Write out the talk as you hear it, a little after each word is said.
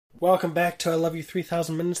Welcome back to I Love You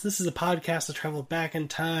 3000 Minutes. This is a podcast that traveled back in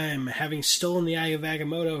time, having stolen the Eye of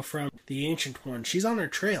Agamotto from the Ancient One. She's on her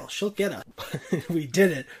trail. She'll get us. We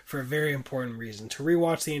did it for a very important reason. To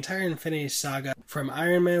rewatch the entire Infinity Saga from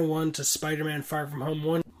Iron Man 1 to Spider-Man Far From Home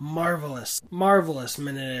 1. Marvelous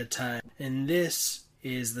minute at a time. And this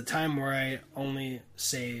is the time where I only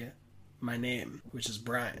say my name, which is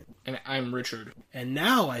Brian. And I'm Richard. And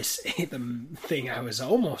now I say the thing I was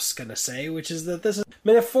almost going to say, which is that this is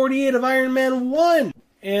minute 48 of Iron Man 1.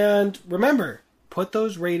 And remember, put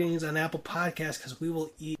those ratings on Apple Podcasts because we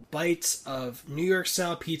will eat bites of New York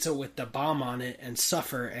style pizza with the bomb on it and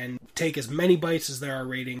suffer and take as many bites as there are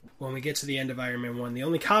rating when we get to the end of Iron Man 1. The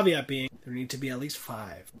only caveat being there need to be at least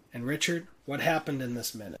 5. And Richard, what happened in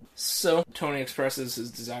this minute? So, Tony expresses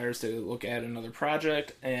his desires to look at another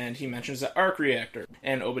project, and he mentions the arc reactor.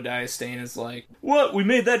 And Obadiah Stane is like, "What? We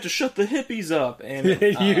made that to shut the hippies up." And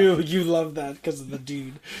you love that because of the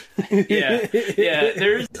dude. yeah.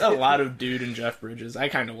 There's a lot of dude in Jeff Bridges. I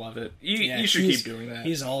kind of love it. You should keep doing that.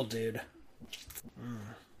 He's all dude.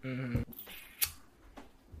 Mm-hmm.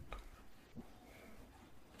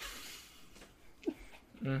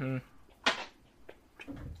 Mm-hmm.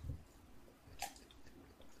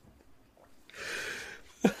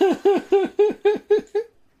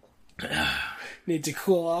 Need to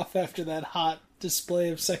cool off after that hot display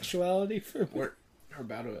of sexuality for me. We're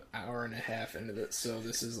about an hour and a half into this, so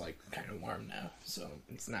this is like kind of warm now, so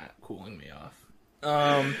it's not cooling me off.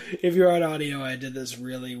 If you're on audio, I did this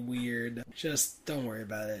really weird. Just don't worry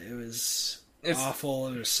about it. It's awful.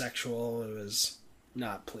 It was sexual. It was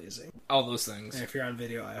not pleasing. All those things. And if you're on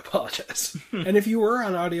video, I apologize. And if you were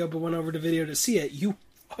on audio but went over to video to see it, you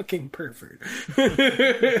fucking pervert.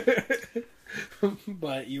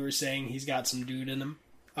 But you were saying he's got some dude in him.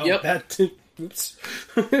 Oh, yep. Oops.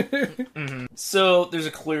 Mm-hmm. So there's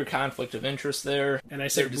a clear conflict of interest there. And I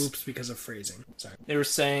said oops because of phrasing. Sorry. They were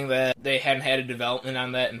saying that they hadn't had a development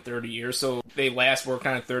on that in 30 years, so they last worked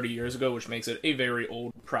on it 30 years ago, which makes it a very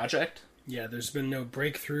old project. Yeah, there's been no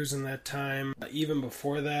breakthroughs in that time. Even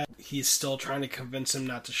before that, he's still trying to convince him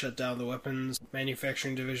not to shut down the weapons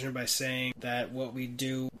manufacturing division by saying that what we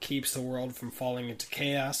do keeps the world from falling into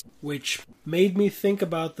chaos, which made me think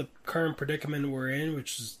about the current predicament we're in,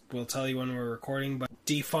 which is, we'll tell you when we're recording, but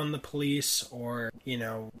defund the police or,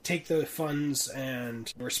 take the funds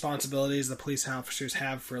and responsibilities the police officers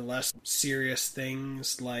have for less serious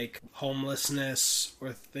things like homelessness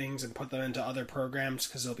or things and put them into other programs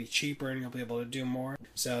because they'll be cheaper and you'll be able to do more.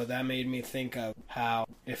 So that made me think of how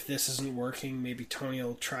if this isn't working, maybe Tony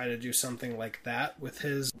will try to do something like that with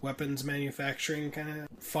his weapons manufacturing kind of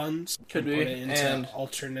funds. Could be. Put it into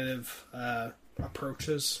alternative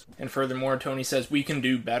approaches. And furthermore, Tony says we can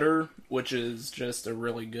do better, which is just a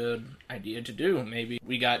really good idea to do. Maybe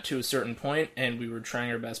we got to a certain point and we were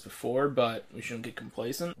trying our best before, but we shouldn't get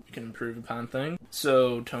complacent. We can improve upon things.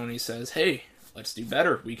 So Tony says, hey, let's do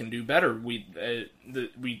better. We can do better.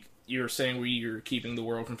 You're saying we're keeping the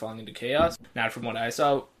world from falling into chaos. Not from what I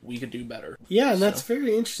saw, we could do better. Yeah, and that's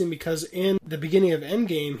very interesting because in the beginning of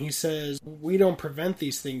Endgame, he says, we don't prevent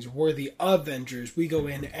these things. We're the Avengers. We go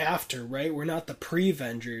in after, right? We're not the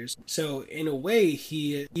pre-Vengers. So in a way,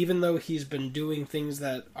 even though he's been doing things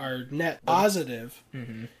that are net positive,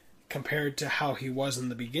 compared to how he was in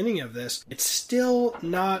the beginning of this, it's still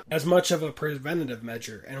not as much of a preventative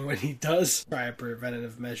measure. And when he does try a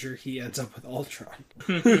preventative measure, he ends up with Ultron.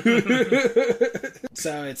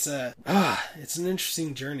 So it's an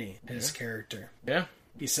interesting journey, his character. Yeah.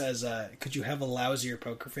 He says, could you have a lousier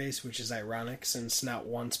poker face? Which is ironic, since not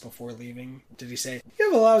once before leaving did he say,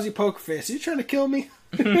 you have a lousy poker face. Are you trying to kill me?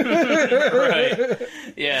 Right.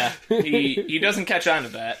 Yeah. He doesn't catch on to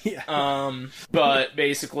that. Yeah. But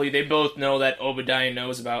basically, they both know that Obadiah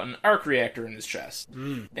knows about an arc reactor in his chest.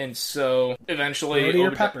 And so, eventually...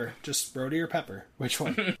 Rhodey or Pepper? Just Rhodey or Pepper? Which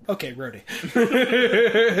one? Okay, Rhodey.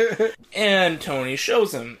 And Tony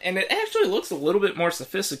shows him. And it actually looks a little bit more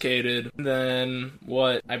sophisticated than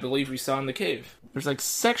what I believe we saw in the cave. There's like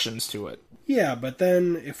sections to it. Yeah, but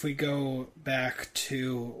then if we go back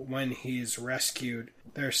to when he's rescued,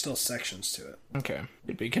 there are still sections to it. Okay.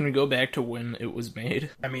 Can we go back to when it was made?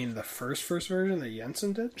 I mean, the first version that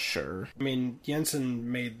Jensen did? Sure. I mean,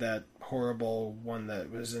 Jensen made that horrible one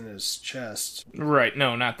that was in his chest. Right,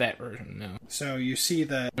 no, not that version, no. So you see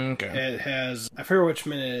that it has, I forget which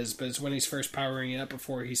minute it is, but it's when he's first powering it up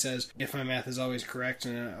before he says, if my math is always correct,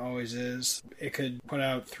 and it always is, it could put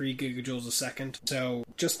out 3 gigajoules a second. So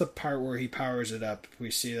just the part where he powers it up,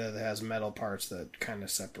 we see that it has metal parts that kind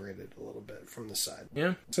of separate it a little bit from the side.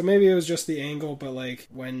 Yeah. So maybe it was just the angle, but like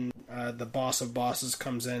when the boss of bosses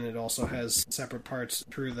comes in, it also has separate parts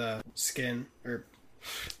through the skin, or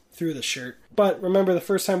through the shirt. But remember, the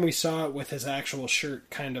first time we saw it with his actual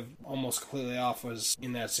shirt kind of almost completely off was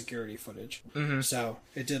in that security footage. Mm-hmm. So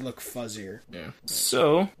it did look fuzzier. Yeah.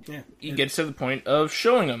 So Yeah, he gets to the point of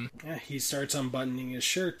showing him. Yeah, he starts unbuttoning his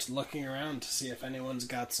shirt, looking around to see if anyone's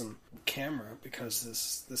got some camera,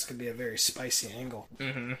 because this could be a very spicy angle.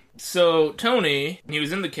 Mm-hmm. So Tony, when he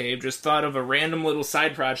was in the cave, just thought of a random little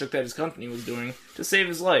side project that his company was doing to save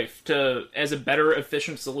his life, as a better,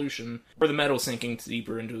 efficient solution for the metal sinking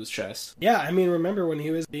deeper into his chest. Yeah, I mean, remember when he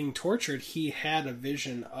was being tortured, he had a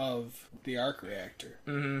vision of the arc reactor.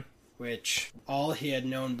 Mm-hmm. Which all he had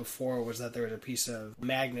known before was that there was a piece of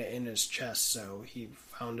magnet in his chest, so he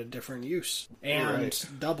found a different use. And Right.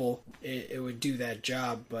 double, it would do that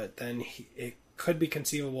job, but then it could be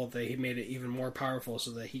conceivable that he made it even more powerful so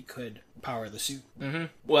that he could power the suit. Mm-hmm.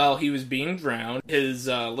 Well, he was being drowned. His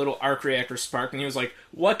little arc reactor sparked, and he was like,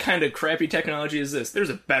 what kind of crappy technology is this? There's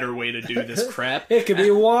a better way to do this crap. It could be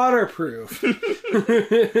waterproof.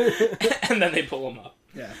 And then they pull him up.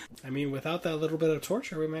 Yeah. I mean, without that little bit of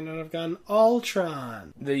torture, we might not have gotten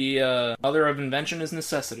Ultron. The mother of invention is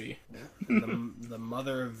necessity. And the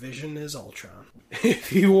mother of vision is Ultron.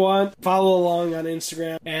 If you want, follow along on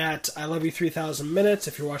Instagram at I Love You 3000 Minutes.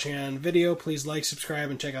 If you're watching it on video, please like, subscribe,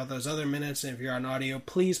 and check out those other minutes. And if you're on audio,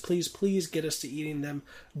 please, please, please get us to eating them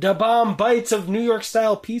da bomb bites of New York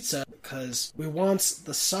style pizza, because we want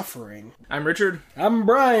the suffering. I'm Richard. I'm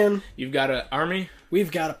Brian. You've got an army.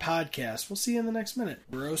 We've got a podcast. We'll see you in the next minute.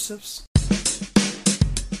 Brosifs.